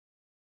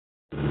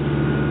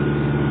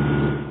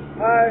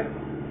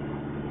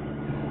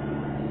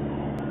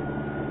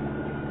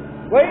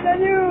Waiting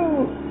on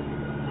you!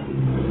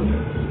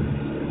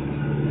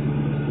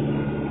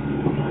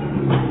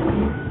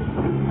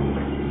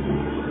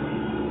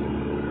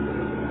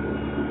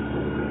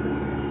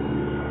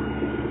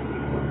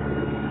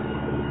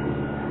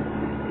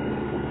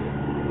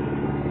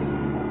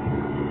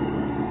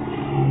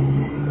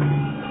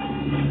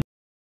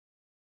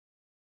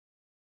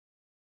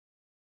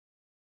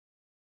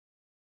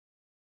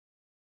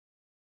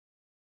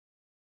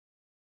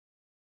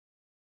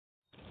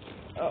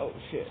 Oh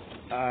shit.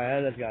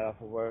 Alright, I just got off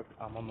of work.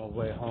 I'm on my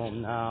way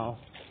home now.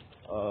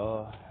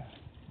 Go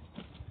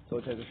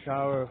take a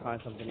shower,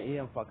 find something to eat.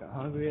 I'm fucking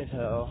hungry as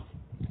hell.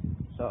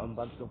 So I'm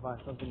about to go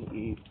find something to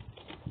eat.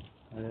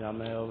 And then I'm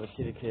gonna over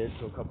see the kids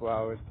for a couple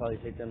hours, probably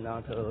take them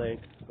down to the lake,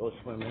 go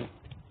swimming.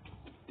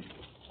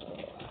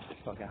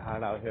 It's fucking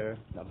hot out here.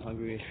 I'm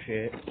hungry as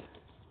shit.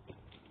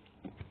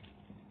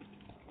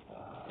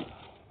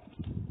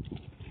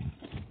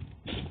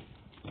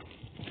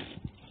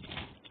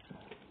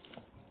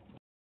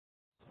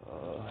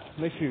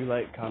 Make sure you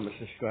like, comment,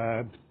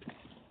 subscribe.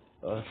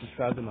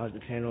 Subscribe to my other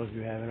channel if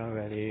you haven't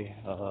already.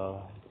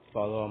 Follow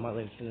all my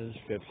links in the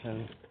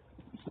description.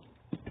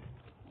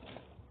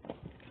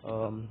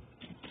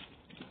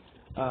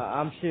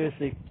 I'm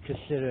seriously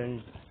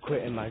considering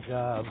quitting my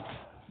job.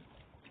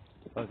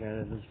 Fucking,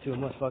 there's too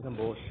much fucking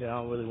bullshit. I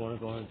don't really want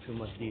to go into too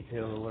much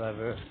detail or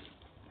whatever.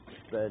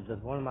 But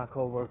just one of my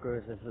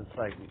coworkers is just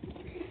like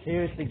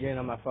seriously getting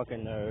on my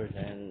fucking nerves,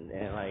 and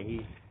like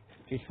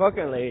he's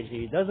fucking lazy.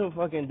 He doesn't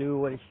fucking do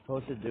what he's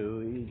supposed to do.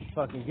 He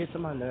fucking gets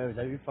on my nerves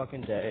every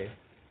fucking day.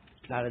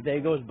 Not a day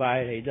goes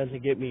by that he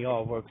doesn't get me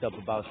all worked up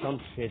about some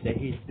shit that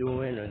he's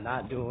doing or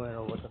not doing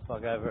or what the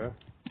fuck ever.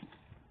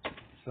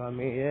 So I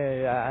mean,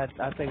 yeah,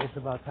 I think it's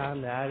about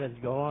time that I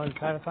just go on and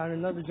try to find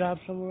another job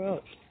somewhere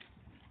else.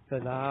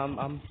 Cause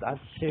I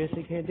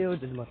seriously can't deal with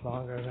this much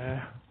longer,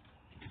 man.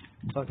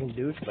 Fucking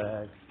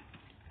douchebag.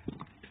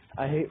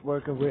 I hate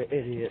working with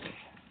idiots.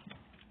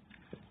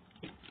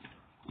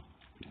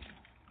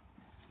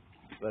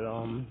 But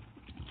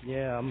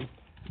yeah, I'm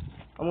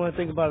gonna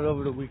think about it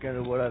over the weekend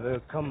or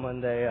whatever. Come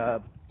Monday,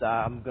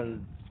 I'm gonna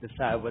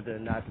decide whether or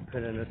not to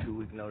put in a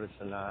 2-week notice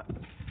or not.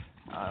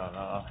 I don't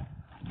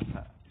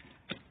know.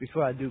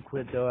 Before I do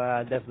quit though,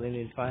 I definitely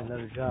need to find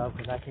another job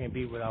because I can't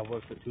be without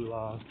work for too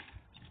long.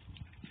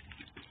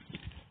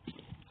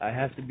 I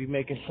have to be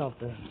making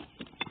something.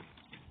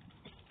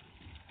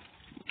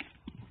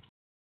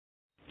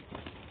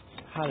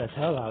 Hot as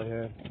hell out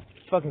here.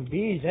 Fucking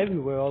bees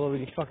everywhere all over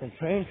these fucking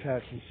train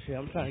tracks and shit.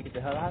 I'm trying to get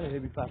the hell out of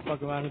here before I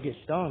fuck around and get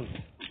stung.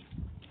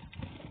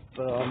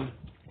 But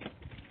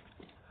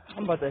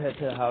I'm about to head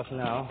to the house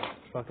now.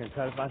 Fucking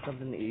try to find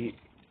something to eat.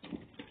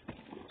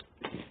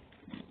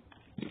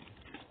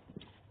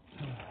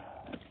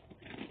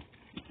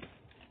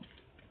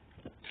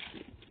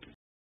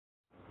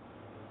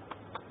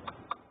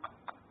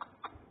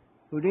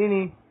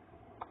 Houdini!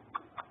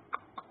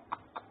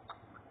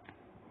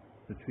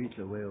 The treats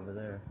are way over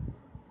there.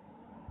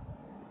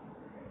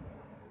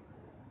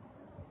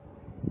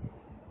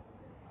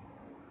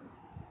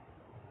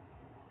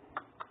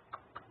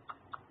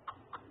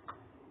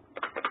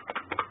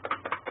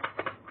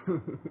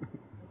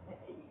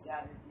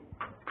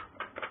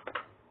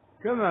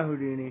 Come on,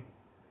 Houdini.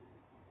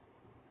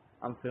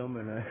 I'm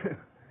filming her.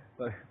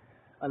 But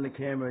on the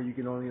camera, you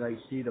can only like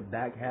see the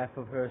back half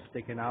of her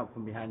sticking out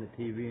from behind the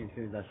TV. And as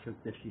soon as I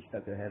shook this, she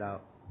stuck her head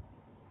out.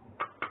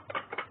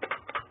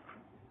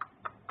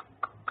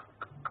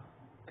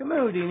 Come on,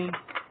 Houdini.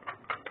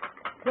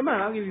 Come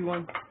on, I'll give you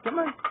one. Come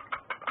on.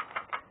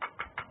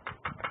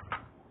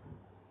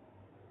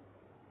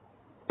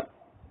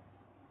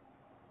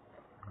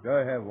 Go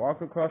ahead,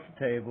 walk across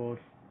the tables.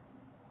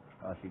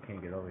 Oh, she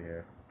can't get over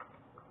here.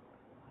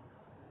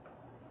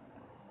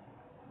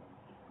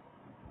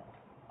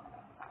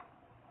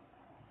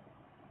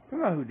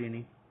 Come on,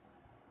 Houdini.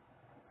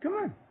 Come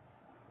on.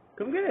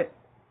 Come get it.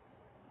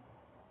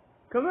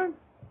 Come on.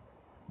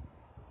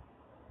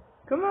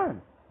 Come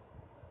on.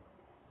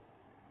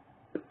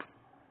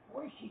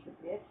 Boy, she's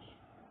a bitch.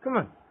 Come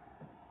on.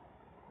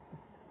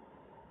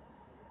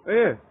 Right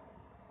here.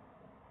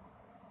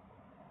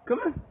 Come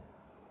on.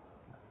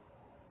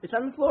 It's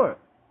on the floor.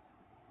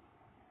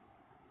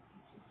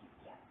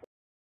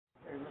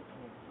 They're looking at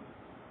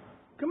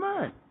you. Come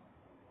on.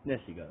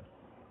 There she goes.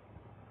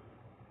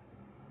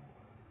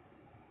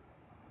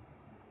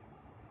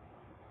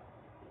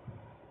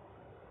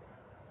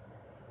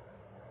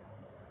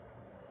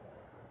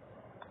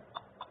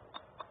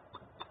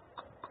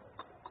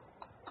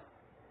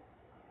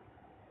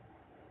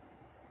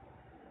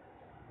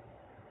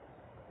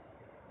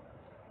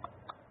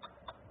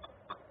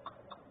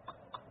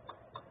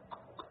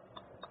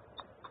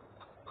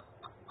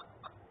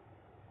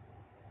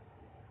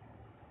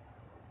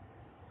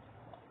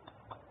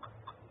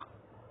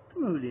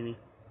 Come on, Houdini.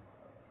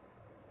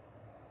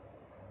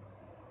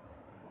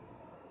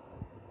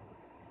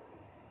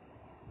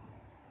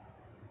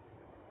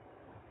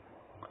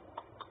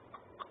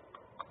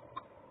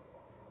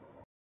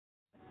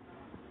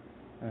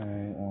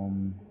 Alright,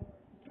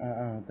 I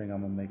don't think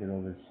I'm gonna make it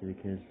over to the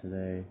kids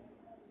today.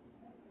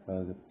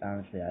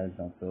 honestly, I just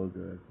don't feel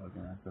good.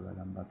 Fucking, I feel like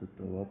I'm about to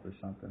throw up or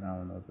something. I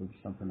don't know if it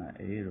was something I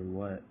ate or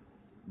what,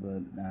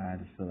 but nah, I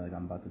just feel like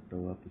I'm about to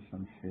throw up or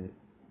some shit.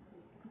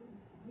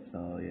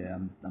 So yeah,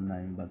 I'm not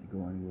even about to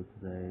go anywhere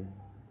today.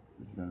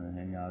 Just gonna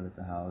hang out at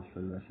the house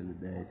for the rest of the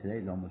day.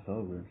 Today's almost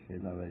over and shit.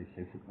 It's already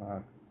 6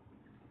 o'clock.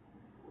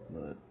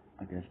 But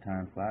I guess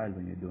time flies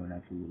when you're doing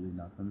absolutely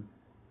nothing.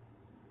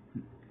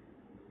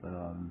 But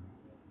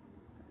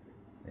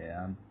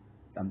yeah,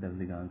 I'm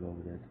definitely gonna go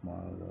over there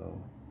tomorrow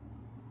though.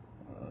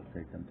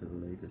 Take them to the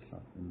lake or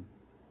something.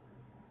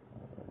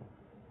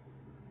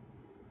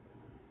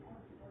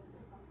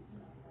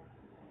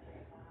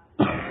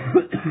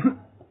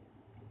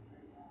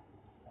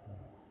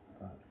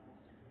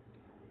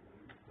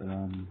 But I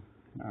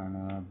don't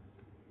know.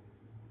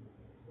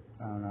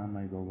 I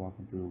might go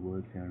walking through the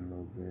woods here in a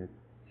little bit,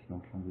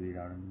 smoke some weed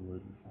out in the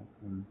woods or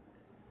something.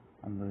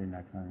 I'm really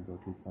not trying to go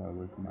too far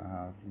away from my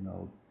house. You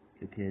know,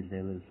 the kids,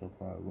 they live so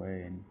far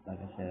away, and like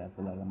I said, I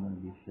feel like I'm gonna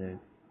be sick,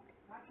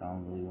 so I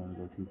don't really want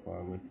to go too far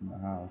away from the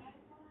house.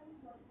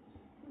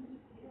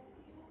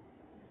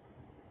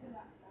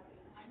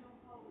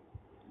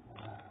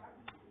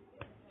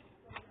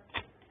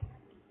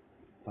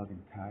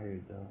 Fucking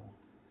tired though.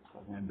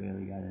 Fucking, I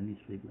barely got any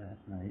sleep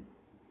last night.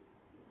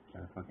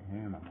 Got a fucking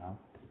hair in my mouth.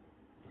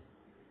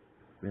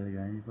 Barely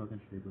got any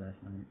fucking sleep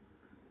last night.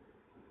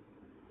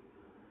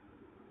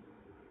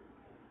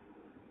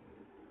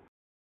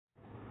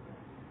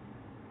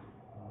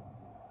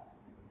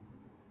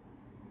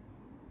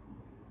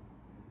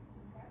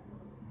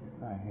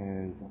 My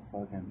hair is a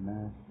fucking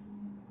mess.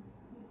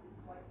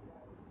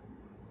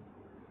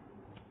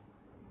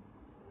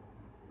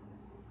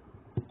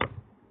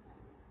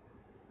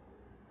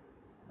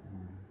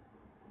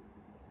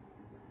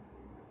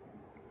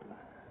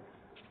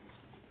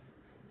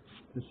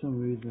 For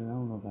some reason, I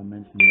don't know if I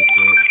mentioned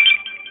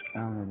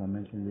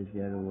this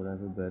yet. Or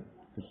whatever, but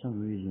for some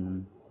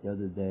reason, the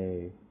other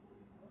day,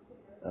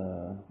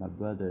 my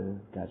brother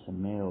got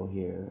some mail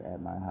here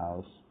at my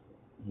house.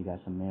 He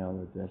got some mail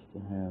addressed to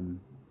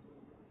him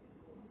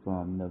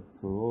from the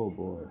parole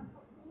board.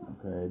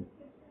 Okay,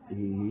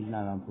 he's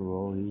not on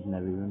parole. He's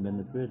never even been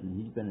to prison.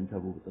 He's been in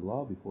trouble with the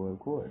law before, of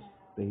course,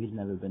 but he's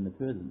never been to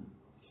prison.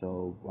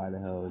 So why the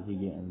hell is he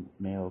getting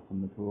mail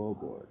from the parole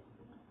board?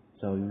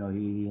 So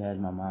he has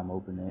my mom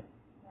open it,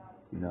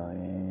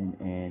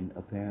 and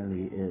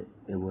apparently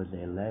it was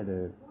a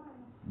letter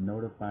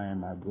notifying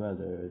my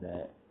brother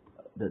that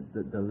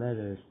the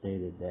letter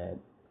stated that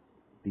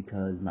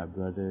because my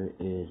brother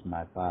is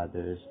my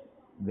father's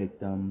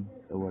victim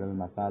or whatever.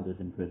 My father's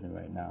in prison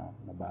right now,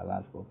 my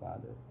biological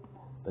father.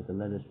 But the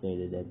letter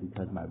stated that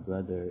because my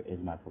brother is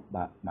my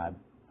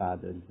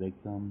father's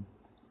victim,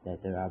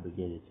 that they're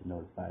obligated to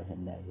notify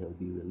him that he'll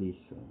be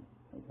released soon.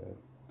 Okay.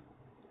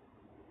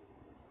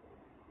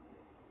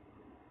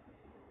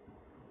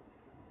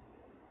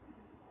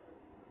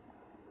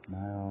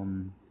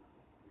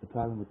 The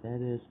problem with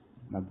that is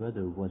my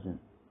brother wasn't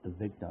the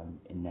victim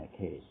in that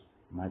case.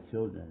 My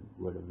children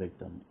were the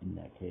victim in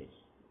that case.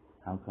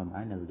 How come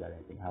I never got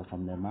anything? How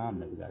come their mom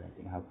never got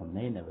anything? How come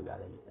they never got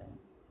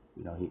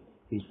anything?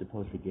 He's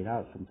supposed to get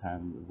out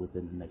sometime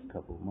within the next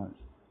couple of months.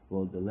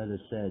 Well, the letter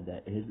said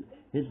that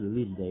his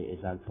release date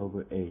is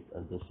October 8th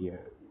of this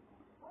year.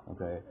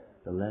 Okay?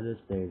 The letter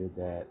stated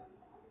that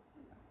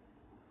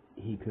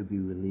he could be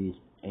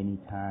released any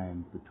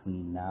time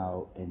between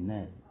now and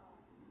then.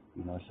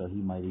 So he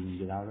might even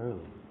get out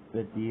early.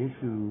 But the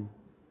issue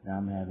that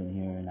I'm having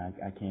here, and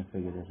I can't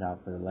figure this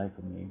out for the life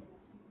of me,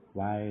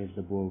 why is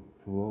the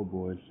parole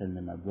board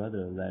sending my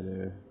brother a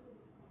letter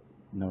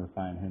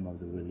notifying him of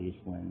the release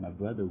when my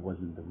brother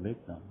wasn't the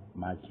victim?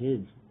 My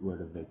kids were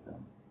the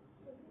victim.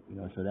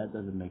 So that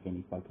doesn't make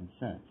any fucking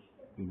sense.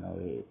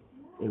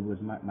 It was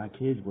my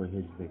kids were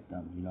his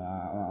victim.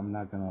 I'm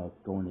not gonna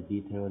go into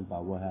details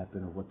about what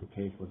happened or what the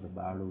case was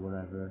about or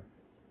whatever,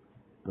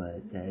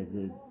 but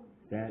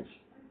that's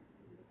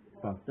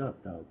fucked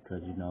up though,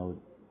 because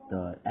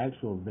the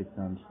actual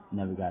victims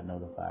never got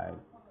notified.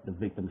 The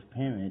victim's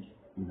parents,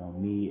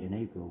 me and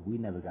April, we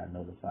never got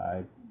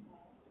notified.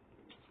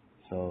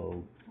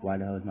 So why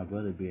the hell is my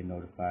brother being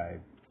notified,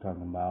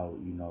 talking about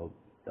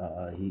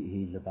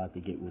he's about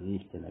to get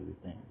released and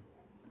everything?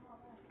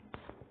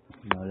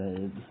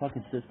 The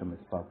fucking system is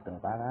fucked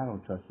up. I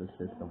don't trust the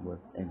system with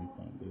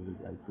anything, dude.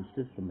 Like, the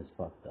system is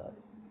fucked up.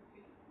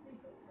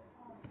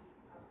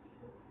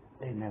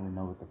 They never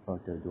know what the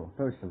fuck they're doing.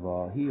 First of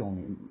all,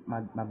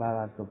 my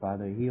biological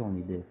father, he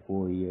only did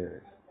 4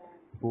 years.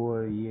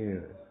 4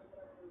 years.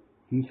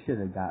 He should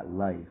have got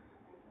life.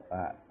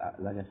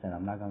 Like I said,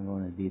 I'm not gonna go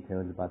into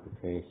details about the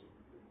case.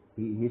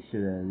 He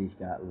should have at least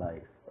got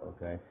life,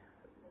 okay?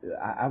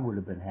 I would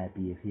have been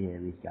happy if he had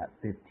at least got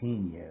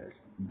 15 years,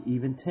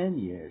 even 10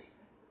 years.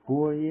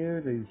 4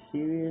 years? Are you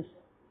serious?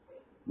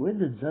 Where's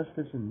the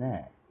justice in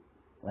that?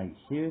 Like,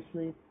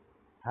 seriously?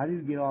 How do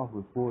you get off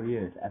with 4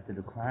 years after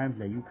the crimes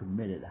that you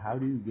committed? How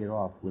do you get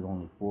off with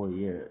only 4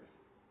 years?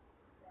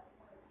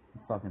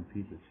 You fucking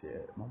piece of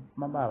shit.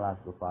 My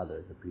biological father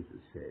is a piece of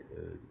shit,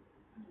 dude.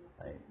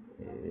 Like,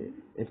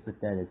 it's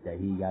pathetic that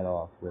he got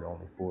off with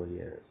only 4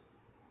 years.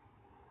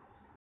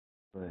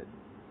 But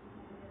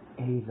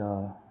he's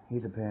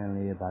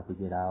apparently about to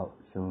get out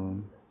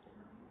soon.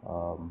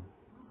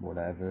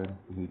 Whatever.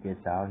 He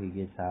gets out, he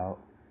gets out.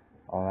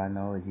 All I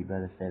know is he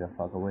better stay the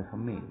fuck away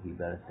from me. He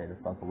better stay the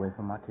fuck away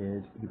from my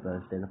kids. He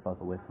better stay the fuck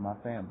away from my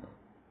family.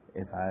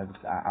 If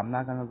I'm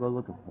not gonna go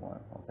looking for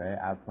him, okay?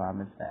 I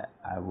promise that.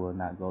 I will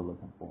not go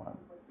looking for him.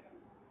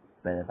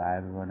 But if I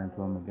ever run into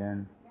him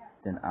again,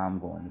 then I'm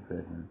going to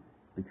prison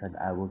because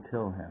I will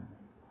kill him,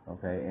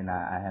 okay? And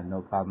I have no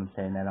problem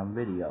saying that on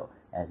video.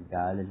 As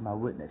God is my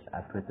witness,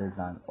 I put this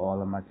on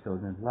all of my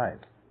children's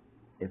lives.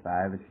 If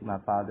I ever see my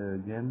father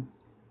again,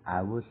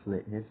 I will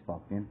slit his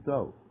fucking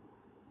throat.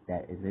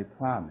 That is a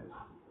promise.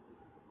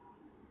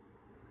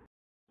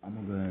 I'm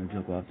gonna go ahead and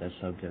jump off that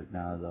subject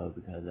now, though,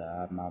 because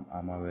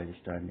I'm already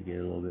starting to get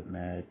a little bit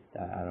mad.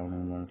 I don't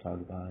even want to talk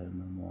about him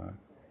no more.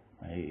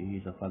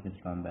 He's a fucking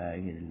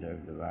scumbag. He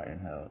deserves to rot in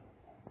hell.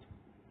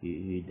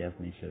 He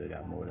definitely should have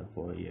got more than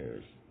 4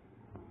 years.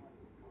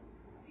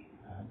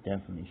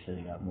 Definitely should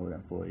have got more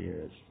than 4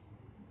 years.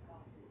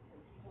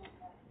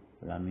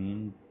 But I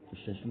mean, the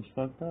system's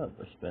fucked up,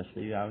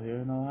 especially out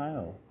here in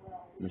Ohio.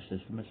 The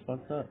system is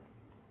fucked up.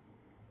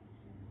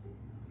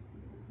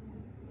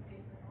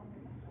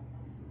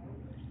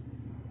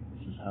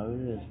 This is how it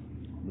is.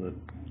 But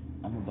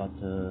I'm about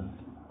to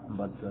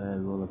go ahead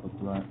and roll up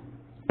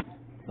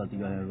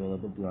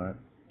a blunt.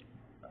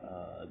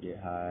 Get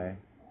high,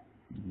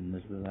 and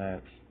just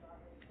relax.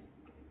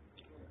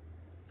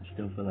 I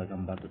still feel like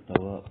I'm about to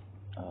throw up.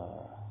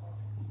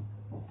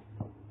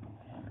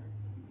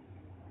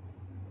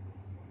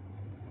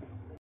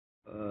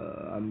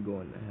 I'm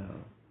going to hell.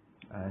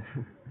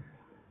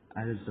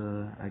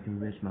 I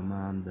convinced my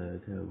mom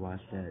to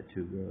watch that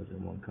Two Girls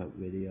in One Cup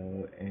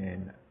video,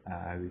 and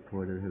I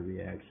recorded her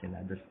reaction.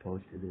 I just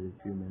posted it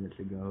a few minutes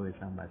ago.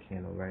 It's on my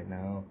channel right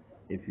now.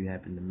 If you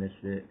happen to miss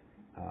it,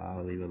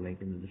 I'll leave a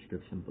link in the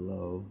description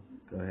below.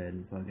 Go ahead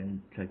and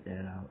fucking check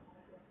that out.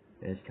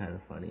 It's kind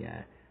of funny.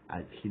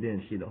 She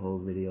didn't see the whole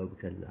video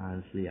because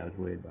honestly I was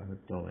worried about her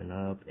throwing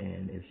up,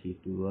 and if she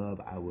threw up,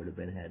 I would have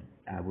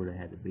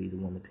had to be the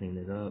one to clean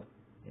it up,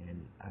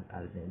 and I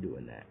wasn't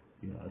doing that,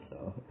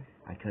 So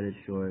I cut it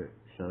short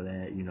so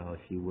that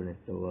she wouldn't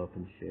throw up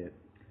and shit.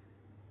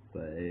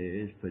 But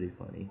it's pretty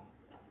funny.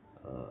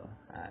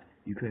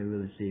 You couldn't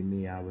really see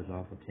me. I was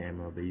off of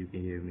camera, but you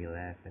can hear me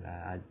laughing.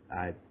 I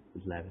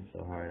was laughing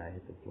so hard I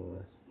hit the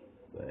floor.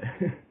 But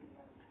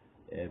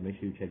yeah, make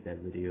sure you check that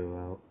video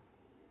out.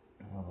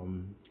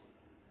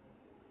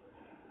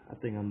 I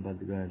think I'm about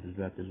to go ahead and just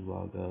wrap this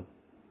vlog up.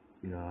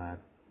 I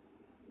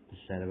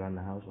just sat around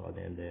the house all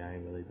damn day. I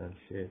ain't really done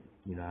shit.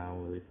 I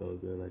don't really feel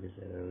good, like I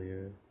said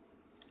earlier.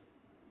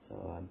 So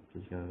I'm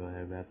just gonna go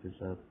ahead and wrap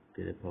this up,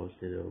 get it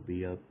posted. It'll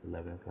be up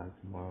 11 o'clock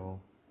tomorrow.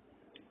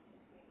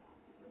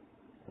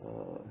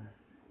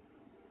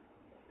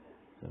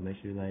 So make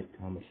sure you like,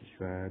 comment,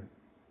 subscribe,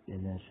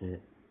 and that's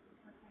it.